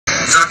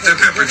Dr.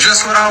 Pepper,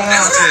 just what I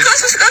wanted.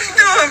 That's what you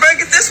doing, bro.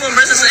 Get this one,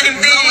 bro. It's the same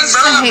thing,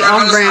 bro. I hate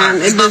off brand.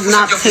 It does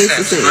not taste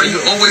the same. Bro,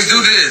 you always do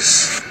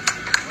this.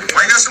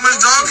 Why you got so much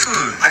dog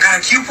food? I got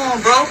a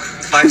coupon, bro.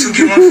 Buy 2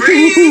 get 1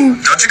 free.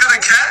 Don't you got a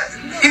cat?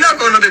 You not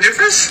gonna know the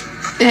difference?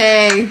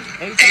 Hey.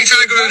 Ain't you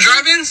trying to go to the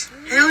drive-ins?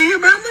 Hell yeah,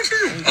 bro. How much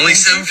is it? Only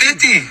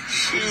 $7.50.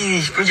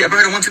 Sheesh, bro. You ever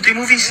heard of 1, 2, 3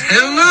 movies?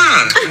 Hell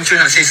nah. I'm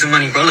trying to save some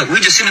money, bro. Look,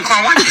 we just in the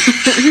car watching.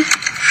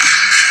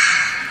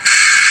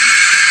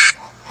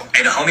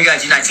 Hey, the homie got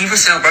G19 for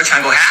sale, bro.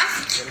 Trying to go half?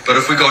 But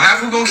if we go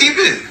half, we're gonna keep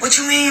it. What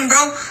you mean,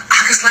 bro?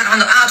 I can slide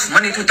on the ops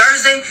Monday through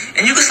Thursday,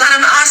 and you can slide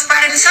on the ops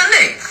Friday to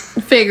Sunday.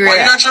 Figure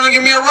Why it you out. not trying to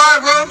give me a ride,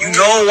 bro? You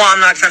know why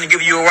I'm not trying to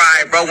give you a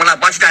ride, bro. When I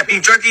bought you that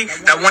beef jerky,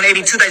 that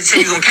 182 that you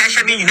said you gonna cash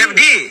at me, you never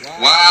did.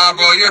 Wow,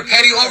 bro, you're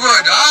petty over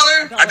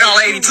 $1.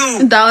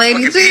 $1.82.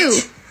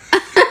 $1.82.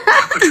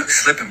 I put you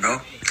slipping, bro.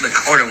 Look,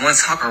 I ordered 1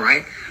 taco,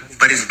 right?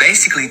 But it's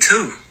basically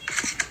 2.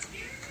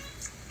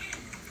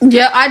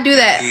 Yeah, I do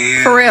that.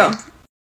 Yeah. For real.